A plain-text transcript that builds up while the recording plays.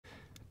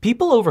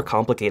People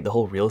overcomplicate the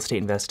whole real estate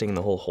investing and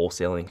the whole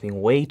wholesaling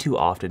thing way too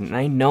often. And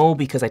I know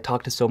because I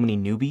talk to so many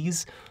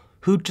newbies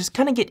who just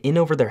kind of get in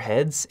over their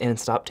heads and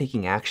stop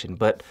taking action.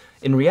 But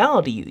in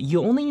reality,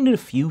 you only need a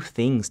few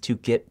things to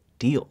get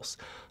deals.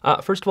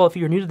 First of all, if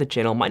you're new to the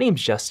channel, my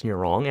name's Justin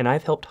Yaron, and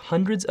I've helped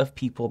hundreds of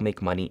people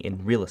make money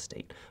in real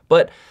estate.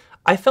 But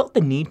I felt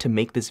the need to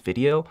make this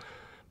video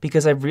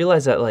because I've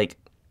realized that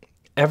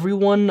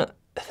everyone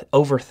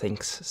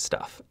overthinks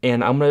stuff.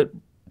 And I'm gonna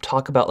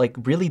talk about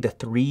really the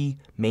three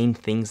main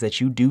things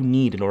that you do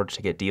need in order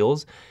to get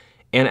deals.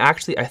 And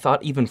actually, I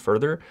thought even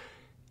further,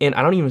 and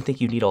I don't even think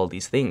you need all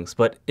these things,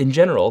 but in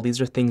general, these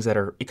are things that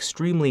are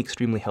extremely,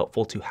 extremely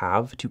helpful to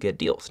have to get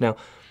deals. Now,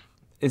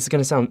 it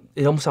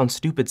almost sounds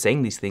stupid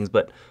saying these things,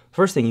 but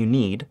first thing you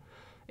need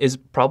is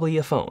probably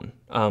a phone,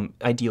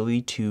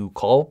 ideally to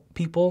call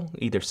people,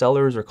 either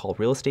sellers or call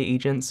real estate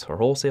agents or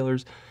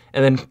wholesalers,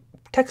 and then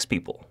text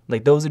people.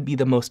 Those would be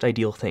the most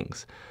ideal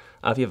things.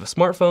 If you have a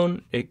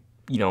smartphone,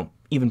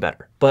 even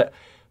better. But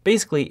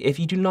basically, if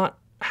you do not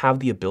have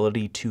the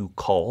ability to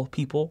call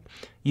people,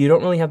 you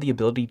don't really have the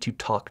ability to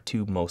talk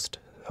to most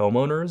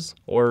homeowners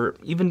or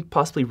even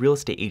possibly real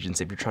estate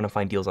agents if you're trying to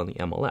find deals on the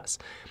MLS.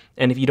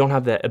 And if you don't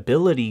have that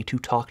ability to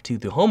talk to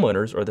the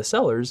homeowners or the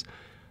sellers,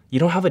 you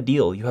don't have a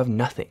deal, you have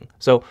nothing.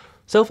 So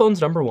cell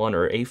phone's number one,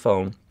 or a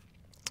phone.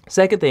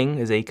 Second thing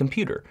is a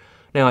computer.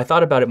 Now I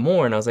thought about it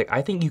more and I was like,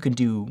 I think you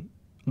can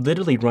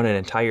literally run an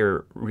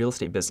entire real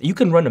estate business. You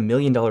can run $1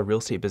 million real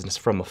estate business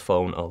from a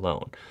phone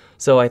alone.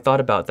 So I thought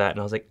about that and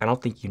I was like, I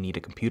don't think you need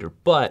a computer,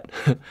 but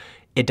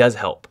it does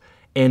help.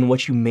 And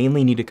what you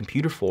mainly need a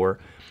computer for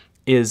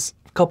is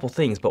a couple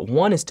things, but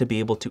one is to be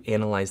able to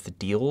analyze the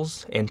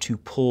deals and to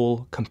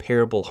pull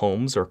comparable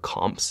homes or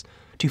comps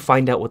to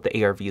find out what the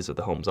ARVs of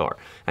the homes are.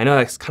 I know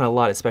that's kind of a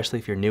lot, especially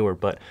if you're newer,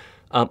 but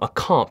a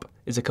comp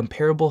is a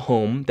comparable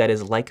home that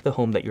is like the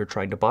home that you're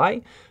trying to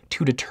buy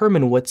to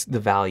determine what's the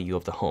value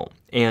of the home.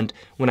 And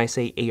when I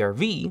say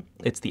ARV,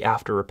 it's the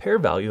after repair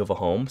value of a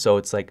home. So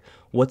it's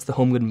what's the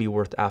home going to be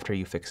worth after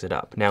you fix it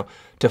up? Now,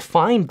 to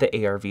find the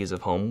ARVs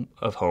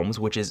of homes,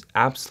 which is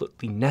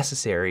absolutely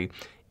necessary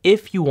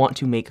if you want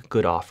to make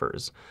good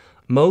offers.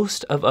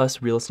 Most of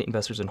us real estate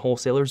investors and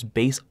wholesalers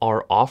base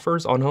our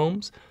offers on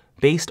homes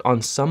based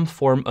on some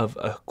form of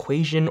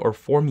equation or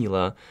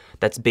formula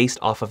that's based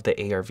off of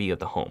the ARV of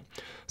the home.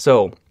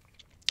 So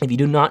if you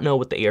do not know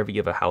what the ARV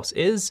of a house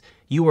is,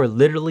 you are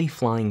literally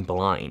flying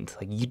blind.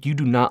 You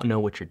do not know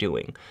what you're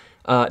doing.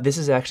 This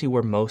is actually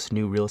where most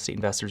new real estate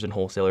investors and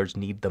wholesalers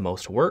need the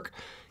most work,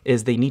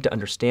 is they need to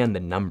understand the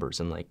numbers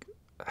and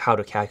how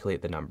to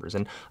calculate the numbers.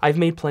 And I've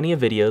made plenty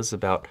of videos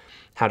about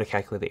how to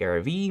calculate the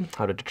ARV,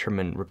 how to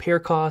determine repair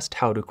cost,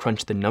 how to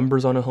crunch the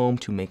numbers on a home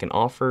to make an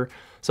offer.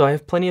 So I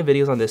have plenty of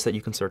videos on this that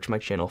you can search my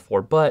channel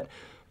for, but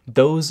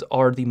those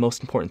are the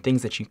most important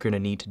things that you're gonna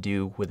need to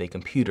do with a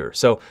computer.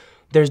 So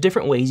there's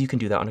different ways you can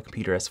do that on a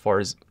computer as far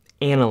as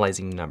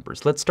analyzing the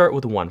numbers. Let's start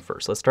with one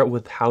first. Let's start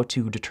with how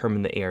to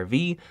determine the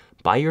ARV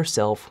by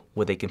yourself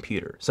with a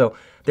computer. So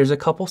there's a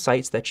couple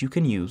sites that you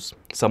can use.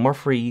 Some are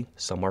free,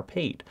 some are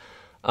paid.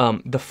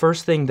 The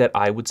first thing that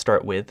I would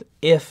start with,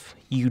 if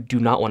you do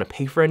not want to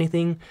pay for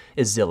anything,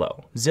 is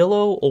Zillow.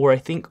 Zillow, or I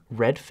think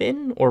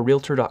Redfin or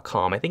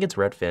Realtor.com, I think it's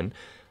Redfin,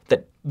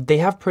 that they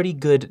have pretty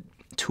good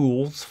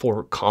tools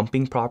for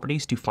comping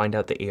properties to find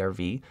out the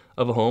ARV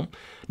of a home.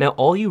 Now,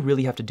 all you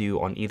really have to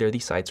do on either of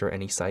these sites or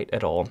any site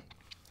at all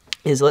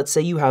is, let's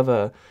say you have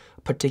a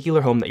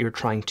particular home that you're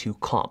trying to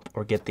comp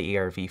or get the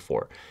ARV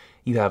for.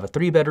 You have a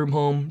 3-bedroom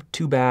home,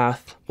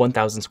 2-bath,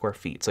 1,000 square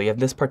feet. So you have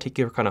this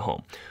particular kind of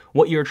home.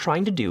 What you're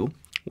trying to do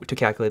to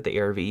calculate the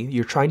ARV,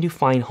 you're trying to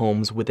find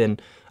homes within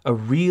a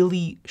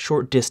really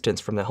short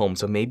distance from the home.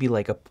 So maybe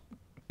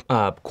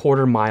a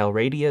quarter-mile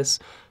radius,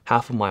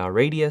 half-a-mile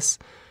radius.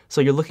 So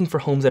you're looking for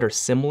homes that are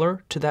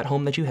similar to that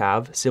home that you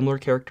have, similar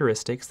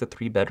characteristics, the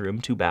 3-bedroom,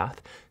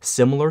 2-bath,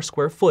 similar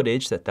square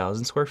footage, that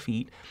 1,000 square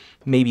feet,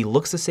 maybe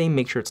looks the same,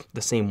 make sure it's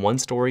the same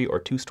 1-story or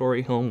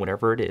 2-story home,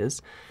 whatever it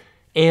is.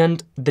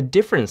 And the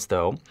difference,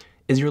 though,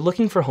 is you're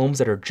looking for homes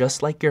that are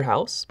just like your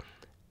house,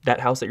 that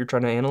house that you're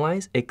trying to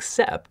analyze,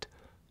 except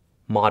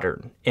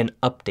modern and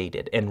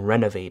updated and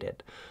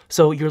renovated.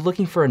 So you're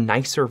looking for a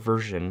nicer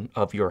version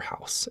of your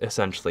house,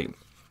 essentially.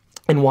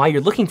 And why you're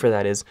looking for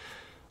that is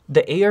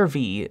the ARV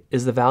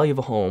is the value of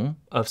a home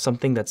of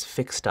something that's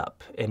fixed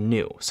up and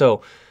new.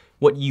 So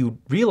what you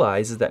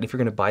realize is that if you're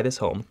going to buy this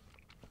home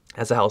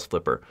as a house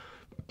flipper,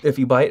 if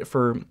you buy it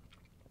for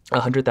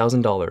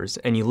 $100,000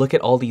 and you look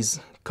at all these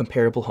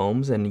comparable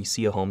homes and you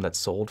see a home that's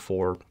sold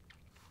for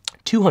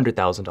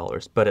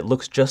 $200,000, but it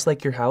looks just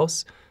like your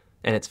house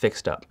and it's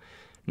fixed up.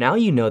 Now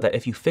you know that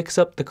if you fix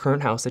up the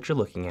current house that you're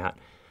looking at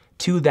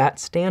to that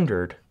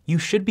standard, you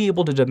should be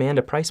able to demand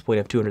a price point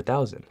of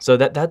 $200,000. So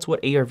that's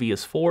what ARV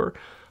is for,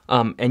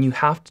 and you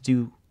have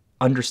to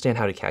understand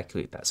how to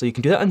calculate that. So you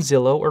can do that on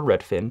Zillow or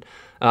Redfin.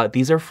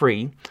 These are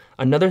free.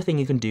 Another thing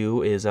you can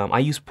do is, I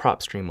use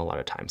PropStream a lot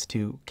of times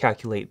to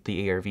calculate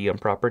the ARV on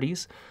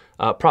properties.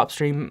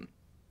 PropStream,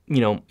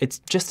 it's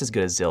just as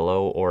good as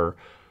Zillow or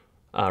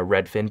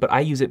Redfin, but I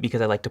use it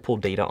because I like to pull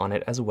data on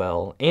it as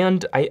well.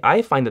 And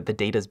I find that the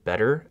data is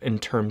better in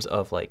terms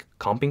of like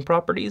comping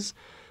properties.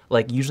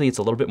 Like usually it's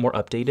a little bit more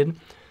updated.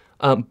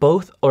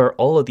 Both or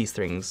all of these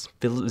things,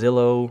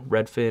 Zillow,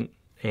 Redfin,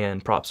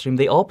 and PropStream,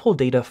 they all pull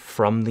data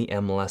from the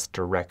MLS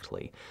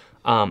directly.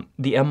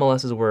 The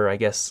MLS is where I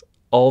guess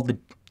all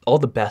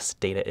the best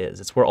data is.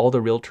 It's where all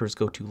the realtors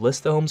go to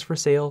list the homes for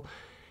sale,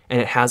 and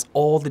it has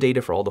all the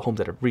data for all the homes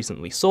that have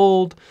recently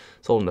sold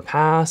in the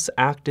past,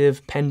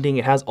 active, pending.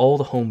 It has all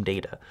the home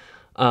data.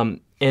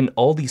 And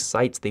all these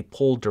sites, they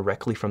pull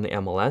directly from the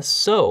MLS.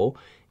 So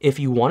if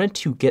you wanted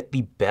to get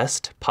the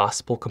best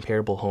possible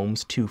comparable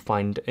homes to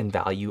find and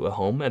value a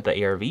home at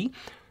the ARV,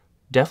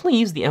 definitely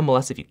use the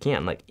MLS if you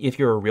can. Like if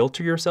you're a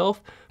realtor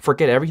yourself,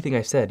 forget everything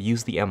I said,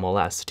 use the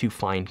MLS to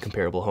find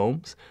comparable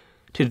homes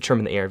to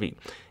determine the ARV.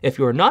 If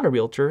you're not a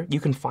realtor, you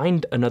can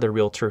find another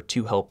realtor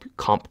to help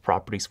comp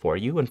properties for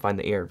you and find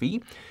the ARV.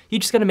 You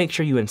just gotta make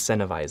sure you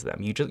incentivize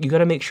them. You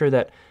gotta make sure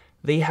that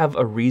they have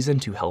a reason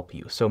to help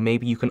you. So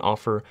maybe you can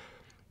offer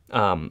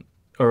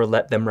or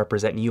let them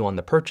represent you on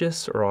the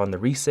purchase or on the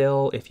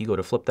resale if you go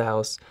to flip the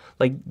house.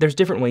 Like there's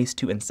different ways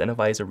to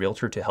incentivize a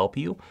realtor to help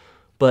you,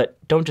 but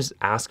don't just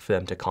ask for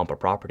them to comp a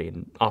property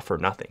and offer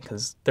nothing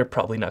because they're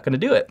probably not gonna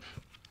do it.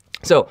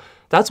 So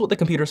that's what the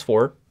computer's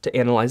for, to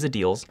analyze the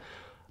deals.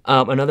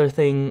 Another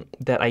thing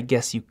that I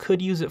guess you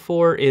could use it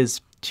for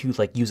is to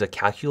like use a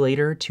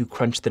calculator to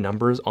crunch the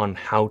numbers on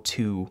how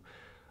to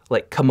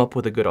like come up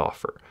with a good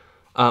offer.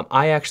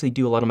 I actually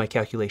do a lot of my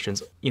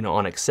calculations,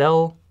 on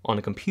Excel, on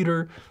a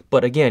computer,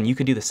 but again, you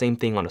can do the same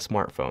thing on a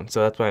smartphone.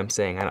 So that's why I'm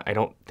saying I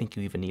don't think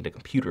you even need a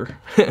computer.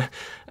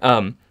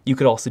 You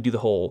could also do the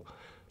whole,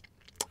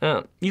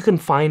 you can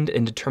find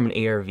and determine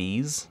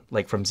ARVs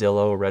like from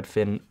Zillow,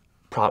 Redfin,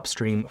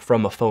 PropStream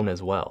from a phone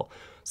as well.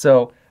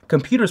 So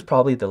computer's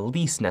probably the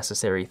least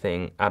necessary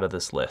thing out of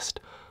this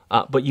list,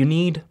 but you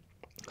need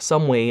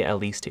some way at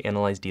least to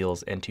analyze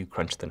deals and to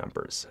crunch the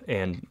numbers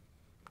and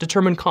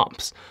determine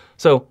comps.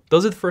 So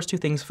those are the first two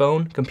things,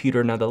 phone,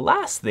 computer. Now the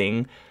last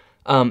thing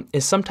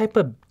is some type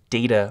of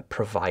data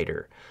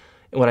provider.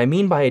 And what I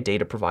mean by a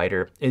data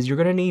provider is you're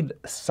gonna need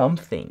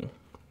something,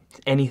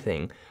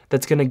 anything,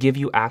 that's gonna give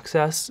you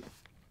access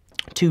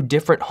to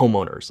different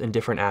homeowners and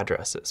different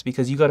addresses,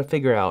 because you gotta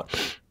figure out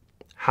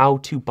how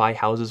to buy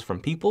houses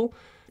from people.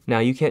 Now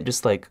you can't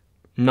just like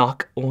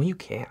you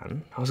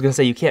can. I was gonna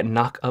say you can't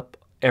knock up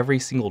every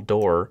single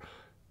door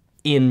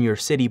in your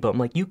city, but I'm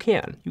like, you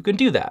can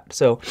do that.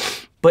 So,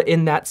 but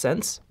in that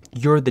sense,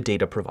 you're the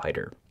data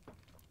provider.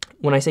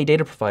 When I say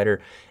data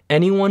provider,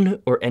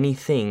 anyone or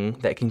anything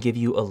that can give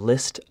you a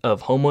list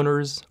of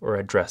homeowners or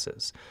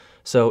addresses.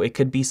 So it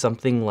could be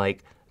something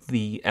like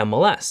the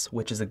MLS,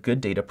 which is a good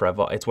data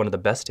provider. It's one of the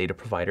best data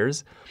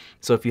providers.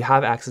 So if you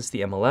have access to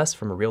the MLS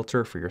from a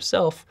realtor for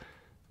yourself,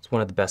 it's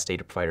one of the best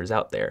data providers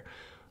out there.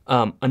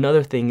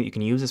 Another thing that you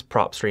can use is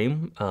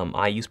PropStream.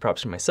 I use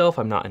PropStream myself.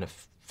 I'm not an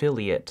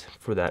affiliate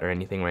for that or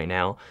anything right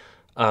now,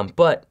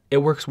 but it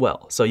works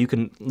well. So you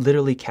can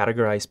literally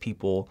categorize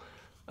people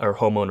or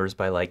homeowners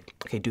by like,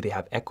 okay, do they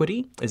have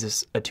equity? Is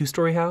this a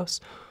 2-story house?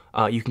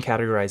 You can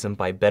categorize them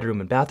by bedroom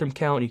and bathroom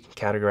count. You can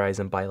categorize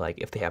them by like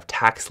if they have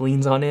tax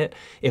liens on it,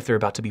 if they're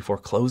about to be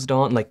foreclosed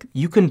on. Like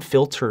you can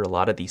filter a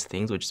lot of these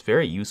things, which is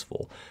very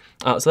useful.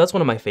 So that's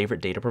one of my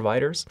favorite data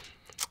providers.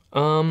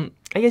 I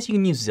guess you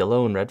can use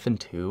Zillow and Redfin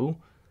too.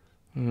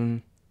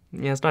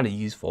 Yeah, it's not as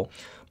useful.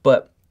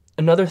 But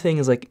another thing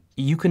is like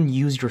you can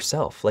use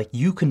yourself. Like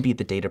you can be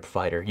the data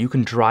provider. You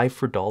can drive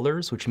for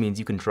dollars, which means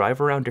you can drive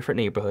around different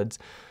neighborhoods,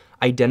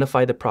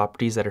 identify the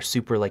properties that are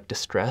super like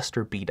distressed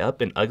or beat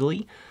up and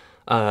ugly,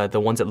 the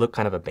ones that look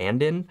kind of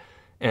abandoned,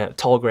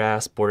 tall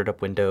grass, boarded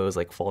up windows,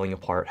 like falling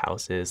apart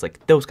houses,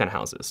 like those kind of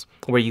houses,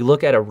 where you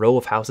look at a row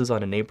of houses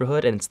on a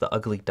neighborhood and it's the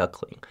ugly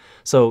duckling.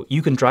 So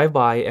you can drive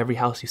by every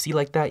house you see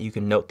like that, you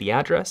can note the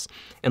address,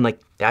 and like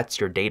that's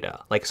your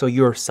data. Like so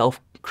you're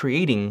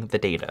self-creating the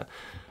data.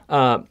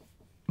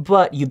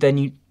 But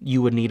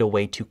you would need a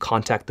way to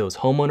contact those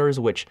homeowners,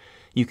 which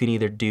you can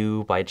either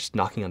do by just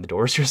knocking on the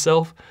doors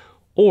yourself,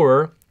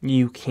 or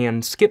you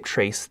can skip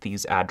trace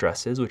these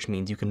addresses, which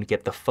means you can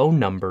get the phone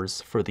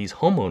numbers for these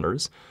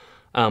homeowners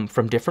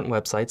from different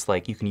websites.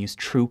 Like you can use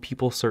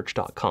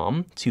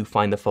truepeoplesearch.com to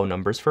find the phone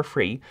numbers for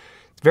free.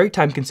 It's very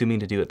time consuming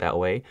to do it that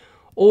way.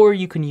 Or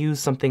you can use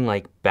something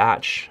like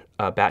Batch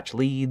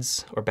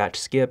Leads or Batch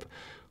Skip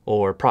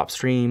or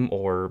PropStream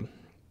or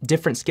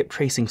different skip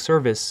tracing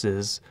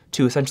services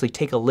to essentially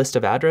take a list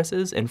of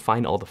addresses and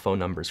find all the phone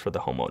numbers for the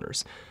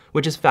homeowners,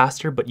 which is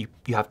faster, but you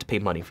have to pay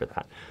money for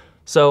that.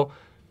 So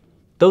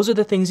those are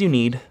the things you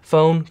need: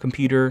 phone,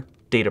 computer,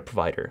 data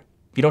provider.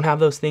 If you don't have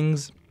those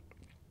things,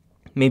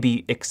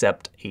 maybe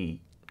except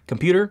a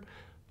computer,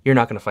 you're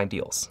not gonna find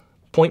deals.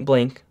 Point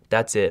blank,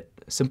 that's it.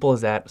 Simple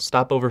as that.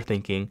 Stop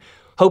overthinking.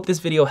 Hope this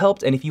video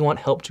helped, and if you want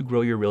help to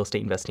grow your real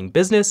estate investing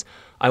business,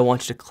 I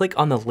want you to click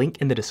on the link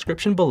in the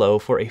description below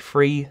for a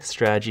free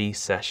strategy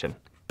session.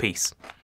 Peace.